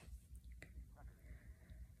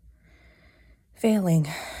Failing.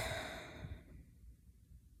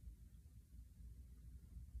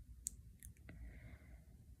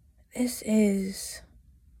 This is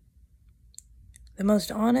the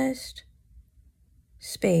most honest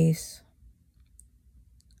space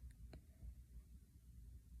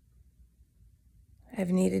I've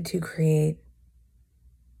needed to create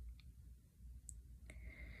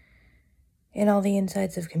in all the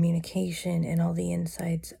insights of communication and all the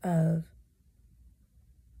insights of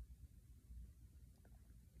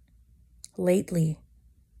lately,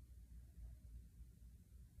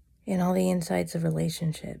 in all the insights of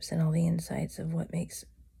relationships and all the insights of what makes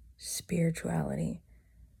spirituality,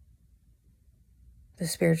 the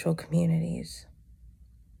spiritual communities.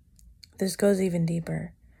 This goes even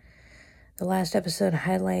deeper. The last episode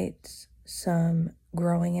highlights some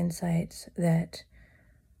growing insights that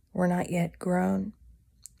were not yet grown,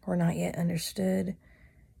 were not yet understood,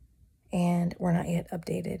 and were not yet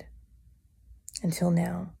updated until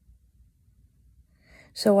now.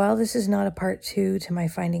 So while this is not a part 2 to my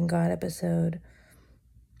Finding God episode,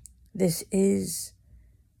 this is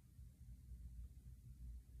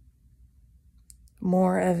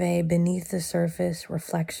more of a beneath the surface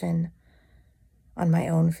reflection on my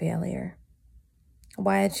own failure.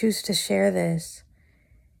 Why I choose to share this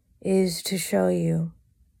is to show you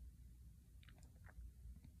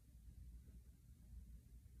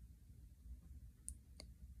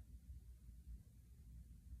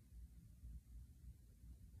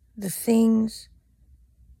the things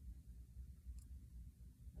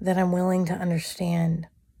that I'm willing to understand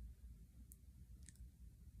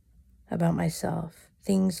about myself.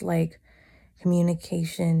 Things like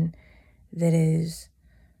communication that is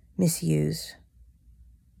misused.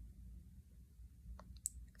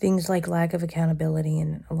 Things like lack of accountability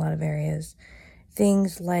in a lot of areas.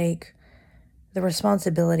 Things like the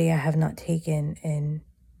responsibility I have not taken in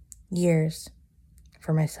years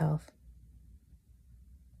for myself.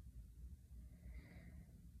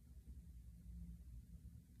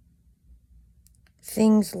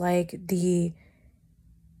 Things like the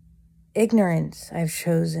ignorance I've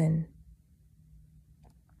chosen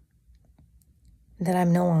that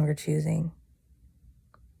I'm no longer choosing.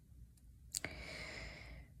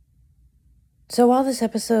 So while this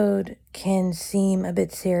episode can seem a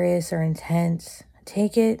bit serious or intense,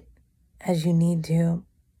 take it as you need to.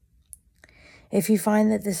 If you find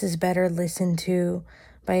that this is better listened to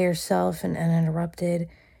by yourself and uninterrupted,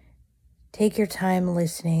 take your time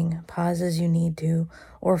listening, pause as you need to,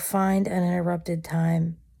 or find an uninterrupted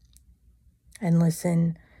time and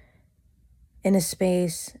listen in a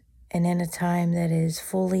space and in a time that is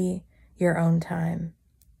fully your own time.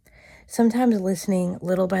 Sometimes listening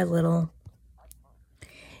little by little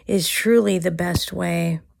is truly the best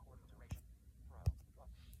way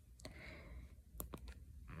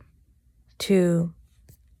to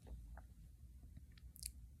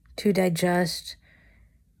digest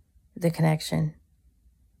the connection,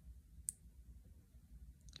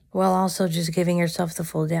 while also just giving yourself the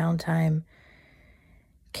full downtime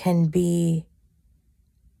can be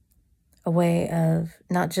a way of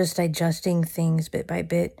not just digesting things bit by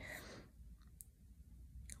bit,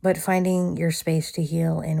 but finding your space to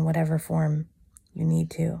heal in whatever form you need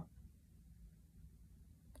to.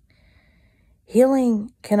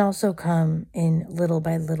 Healing can also come in little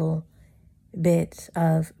by little bits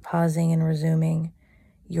of pausing and resuming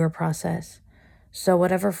your process. So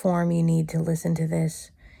whatever form you need to listen to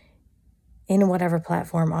this, in whatever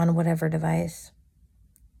platform, on whatever device,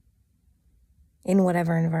 in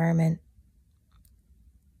whatever environment,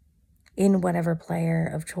 in whatever player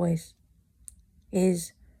of choice,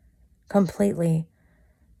 is completely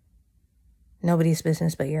nobody's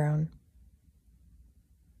business but your own.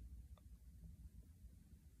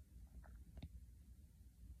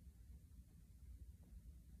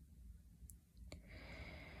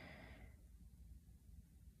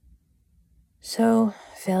 So,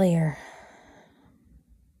 failure.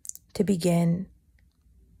 To begin,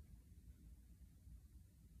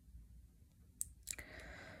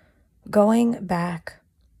 going back,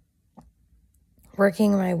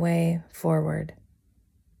 working my way forward.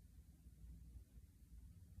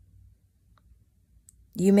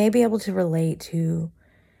 You may be able to relate to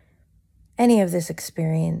any of this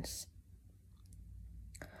experience,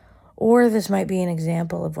 or this might be an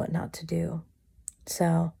example of what not to do.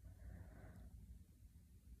 So,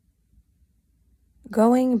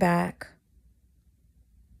 going back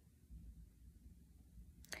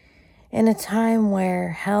in a time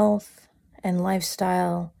where health and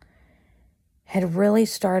lifestyle had really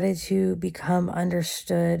started to become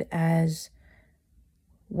understood as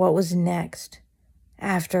what was next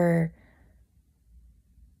after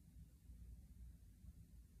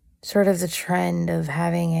sort of the trend of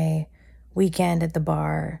having a weekend at the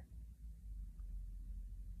bar.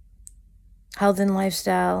 Health and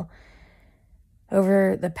lifestyle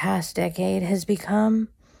over the past decade has become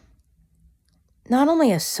not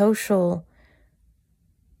only a social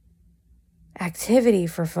activity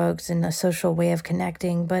for folks and a social way of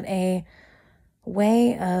connecting, but a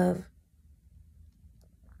way of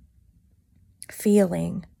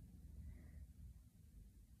feeling.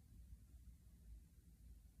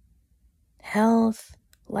 Health,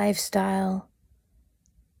 lifestyle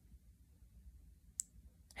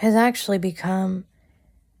has actually become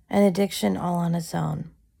an addiction all on its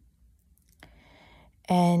own.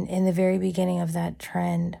 And in the very beginning of that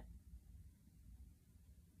trend,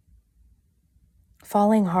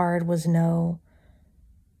 falling hard was no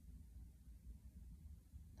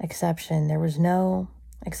exception. There was no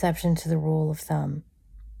exception to the rule of thumb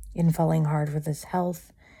in falling hard for this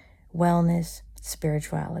health, wellness,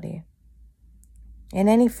 spirituality. In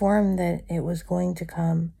any form that it was going to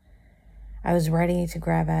come, I was ready to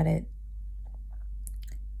grab at it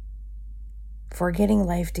for getting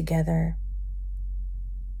life together,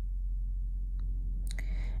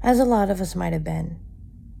 as a lot of us might have been.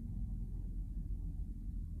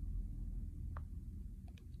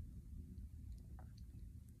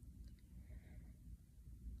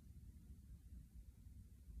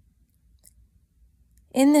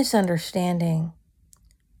 In this understanding,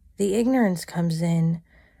 the ignorance comes in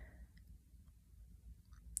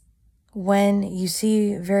when you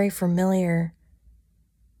see very familiar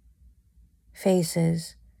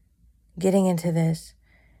faces getting into this.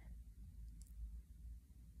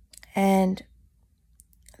 And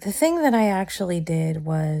the thing that I actually did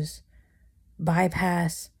was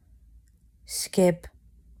bypass, skip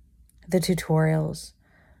the tutorials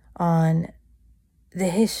on the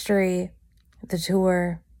history, the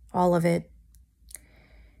tour, all of it,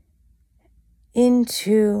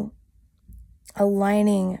 into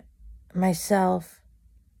aligning myself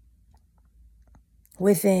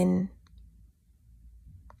within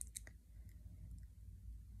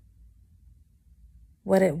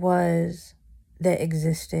what it was that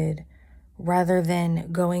existed, rather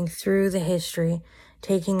than going through the history,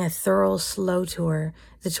 taking a thorough, slow tour.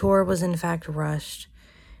 The tour was in fact rushed.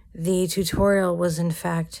 The tutorial was in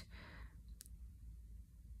fact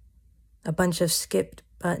a bunch of skipped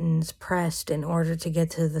buttons pressed in order to get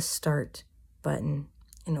to the start button,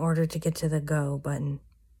 in order to get to the go button,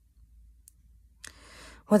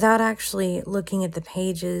 without actually looking at the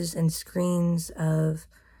pages and screens of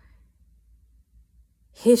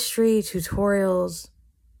history, tutorials,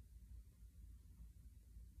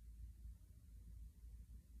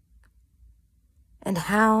 and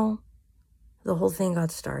how the whole thing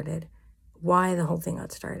got started, why the whole thing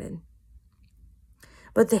got started.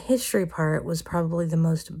 But the history part was probably the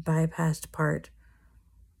most bypassed part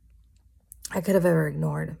I could have ever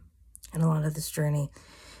ignored in a lot of this journey.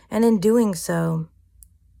 And in doing so,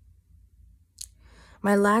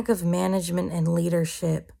 my lack of management and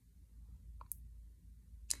leadership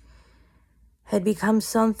had become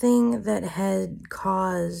something that had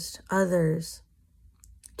caused others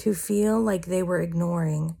to feel like they were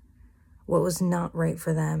ignoring what was not right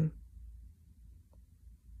for them.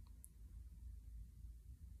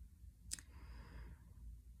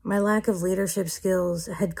 My lack of leadership skills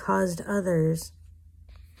had caused others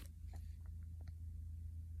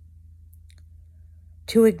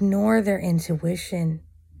to ignore their intuition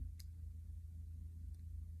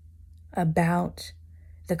about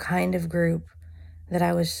the kind of group that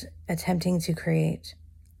I was attempting to create,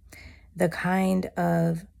 the kind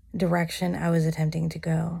of direction I was attempting to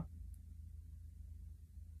go.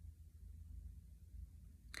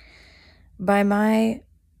 By my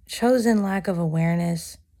chosen lack of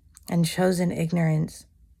awareness and chosen ignorance,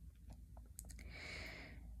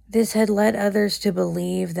 this had led others to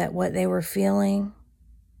believe that what they were feeling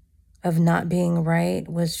of not being right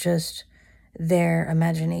was just their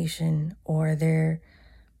imagination or their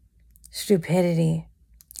stupidity,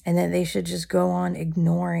 and that they should just go on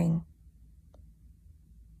ignoring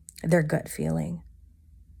their gut feeling.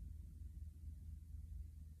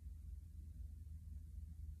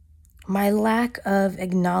 My lack of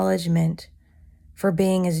acknowledgement for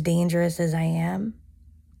being as dangerous as I am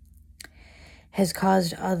has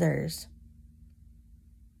caused others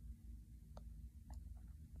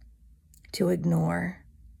to ignore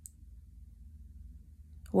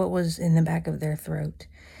what was in the back of their throat,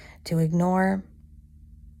 to ignore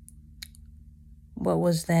what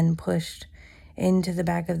was then pushed into the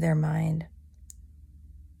back of their mind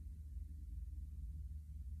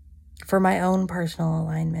for my own personal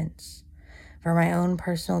alignments, for my own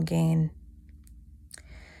personal gain,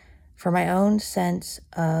 for my own sense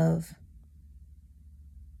of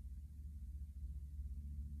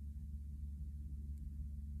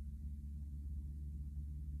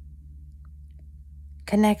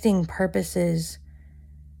connecting purposes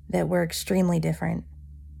that were extremely different.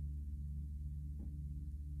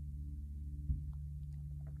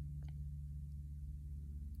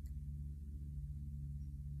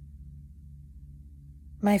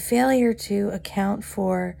 My failure to account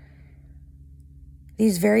for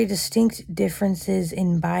these very distinct differences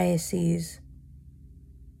in biases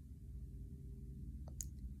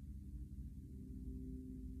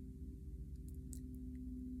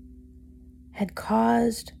had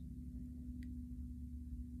caused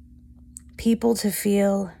people to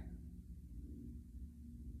feel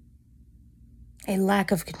a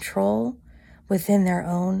lack of control within their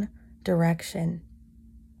own direction.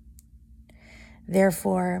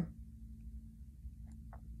 Therefore,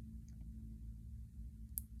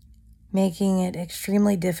 making it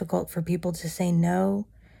extremely difficult for people to say no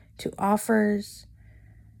to offers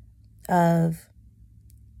of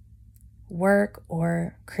work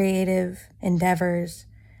or creative endeavors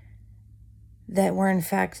that were in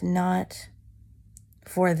fact not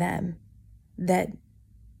for them, that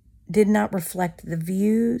did not reflect the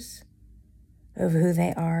views of who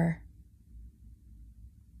they are.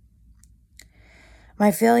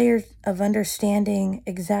 My failure of understanding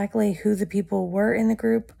exactly who the people were in the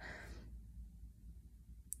group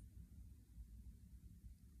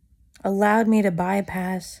allowed me to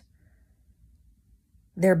bypass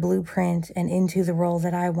their blueprint and into the role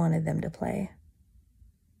that I wanted them to play.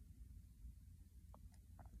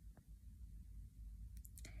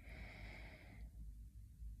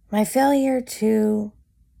 My failure to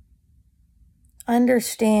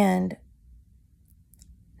understand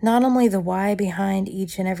not only the why behind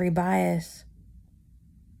each and every bias,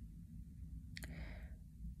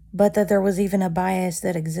 but that there was even a bias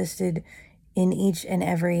that existed in each and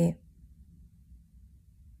every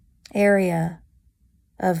area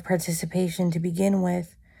of participation to begin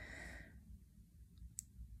with,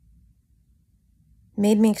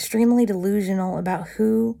 made me extremely delusional about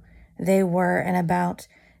who they were and about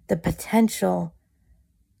the potential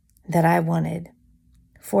that I wanted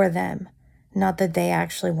for them, not that they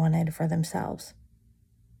actually wanted for themselves.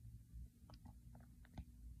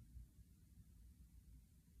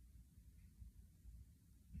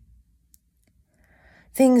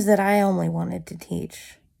 Things that I only wanted to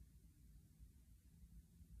teach.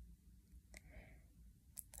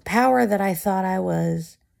 Power that I thought I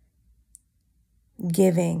was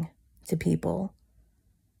giving to people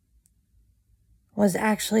was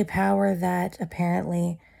actually power that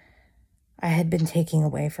apparently I had been taking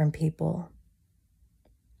away from people.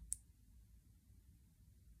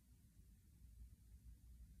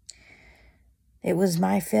 It was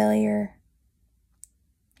my failure.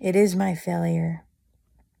 It is my failure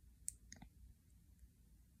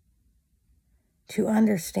to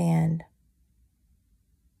understand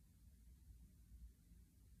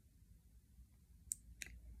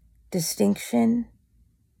distinction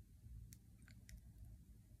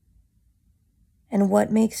and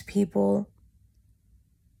what makes people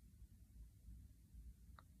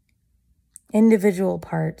individual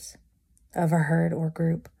parts of a herd or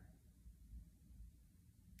group,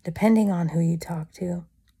 depending on who you talk to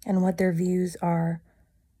and what their views are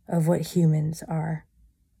of what humans are.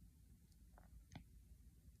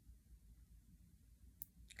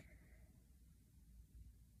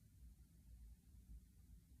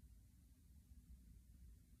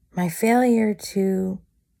 My failure to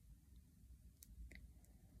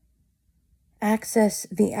access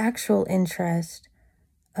the actual interest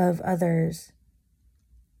of others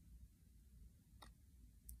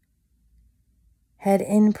had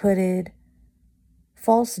inputted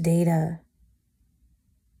false data,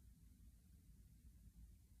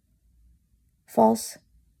 false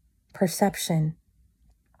perception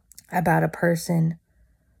about a person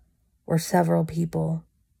or several people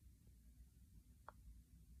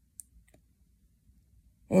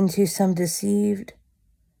into some deceived,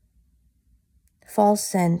 false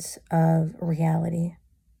sense of reality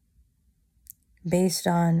based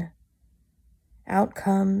on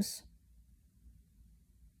outcomes,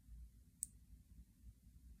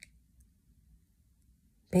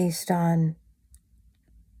 based on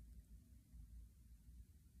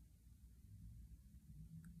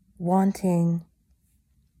wanting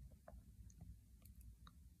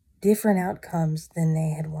different outcomes than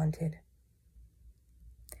they had wanted.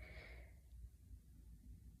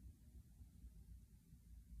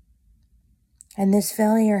 And this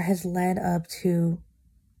failure has led up to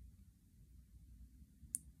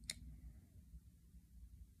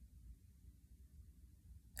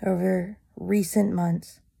over recent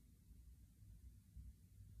months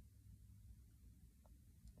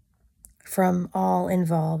from all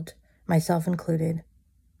involved, myself included.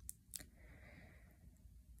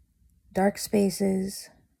 Dark spaces,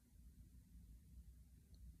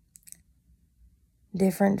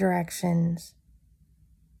 different directions,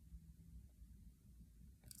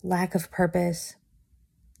 lack of purpose,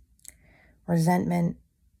 resentment,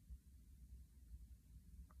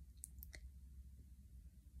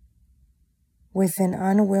 with an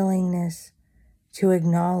unwillingness to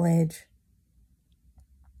acknowledge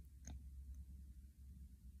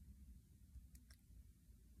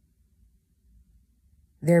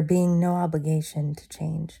there being no obligation to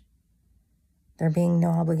change, there being no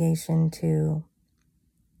obligation to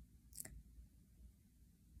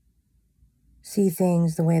see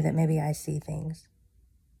things the way that maybe I see things.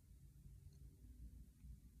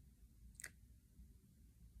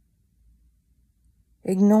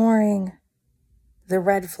 Ignoring the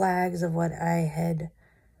red flags of what I had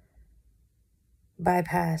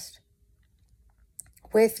bypassed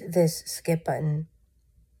with this skip button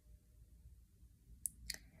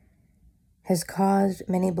has caused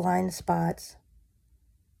many blind spots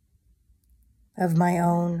of my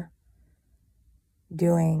own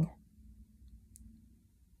doing,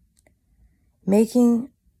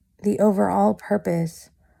 making the overall purpose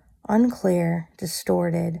unclear,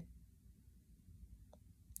 distorted,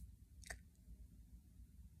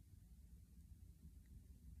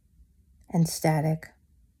 and static.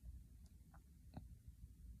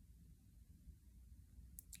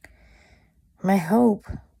 My hope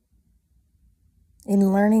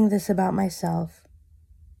in learning this about myself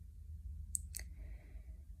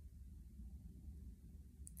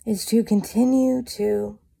is to continue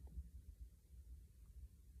to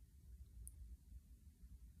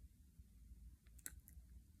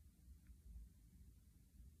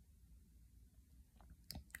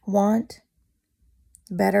want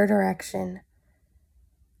better direction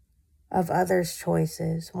of others'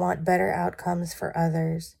 choices, want better outcomes for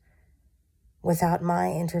others without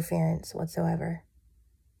my interference whatsoever,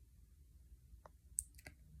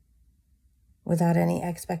 without any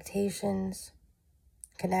expectations,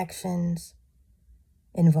 connections,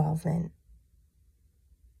 involvement.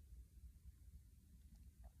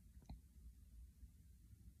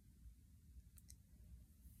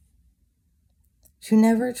 To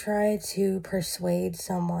never try to persuade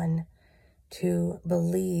someone to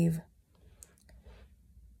believe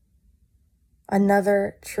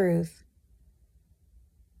another truth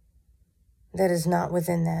that is not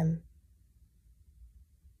within them,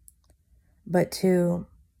 but to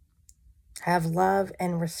have love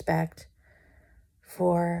and respect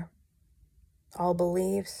for all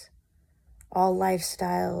beliefs, all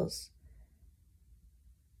lifestyles,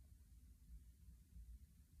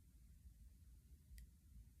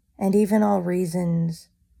 and even all reasons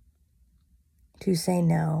to say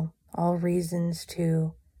no, all reasons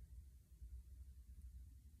to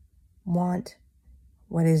want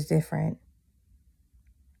what is different.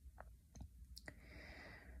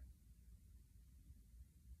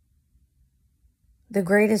 The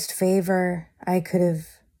greatest favor I could have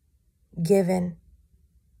given,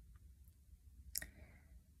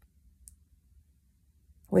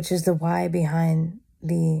 which is the why behind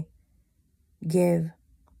the give,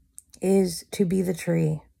 is to be the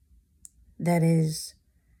tree that is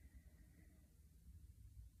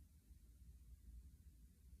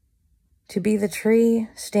to be the tree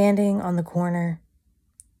standing on the corner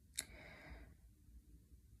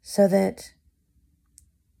so that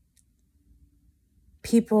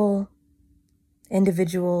people,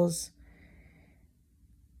 individuals,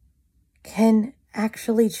 can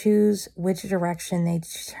actually choose which direction they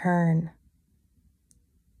turn.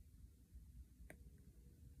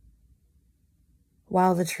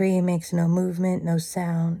 While the tree makes no movement, no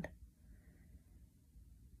sound,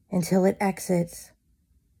 until it exits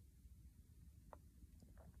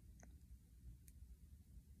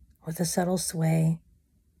with a subtle sway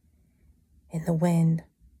in the wind.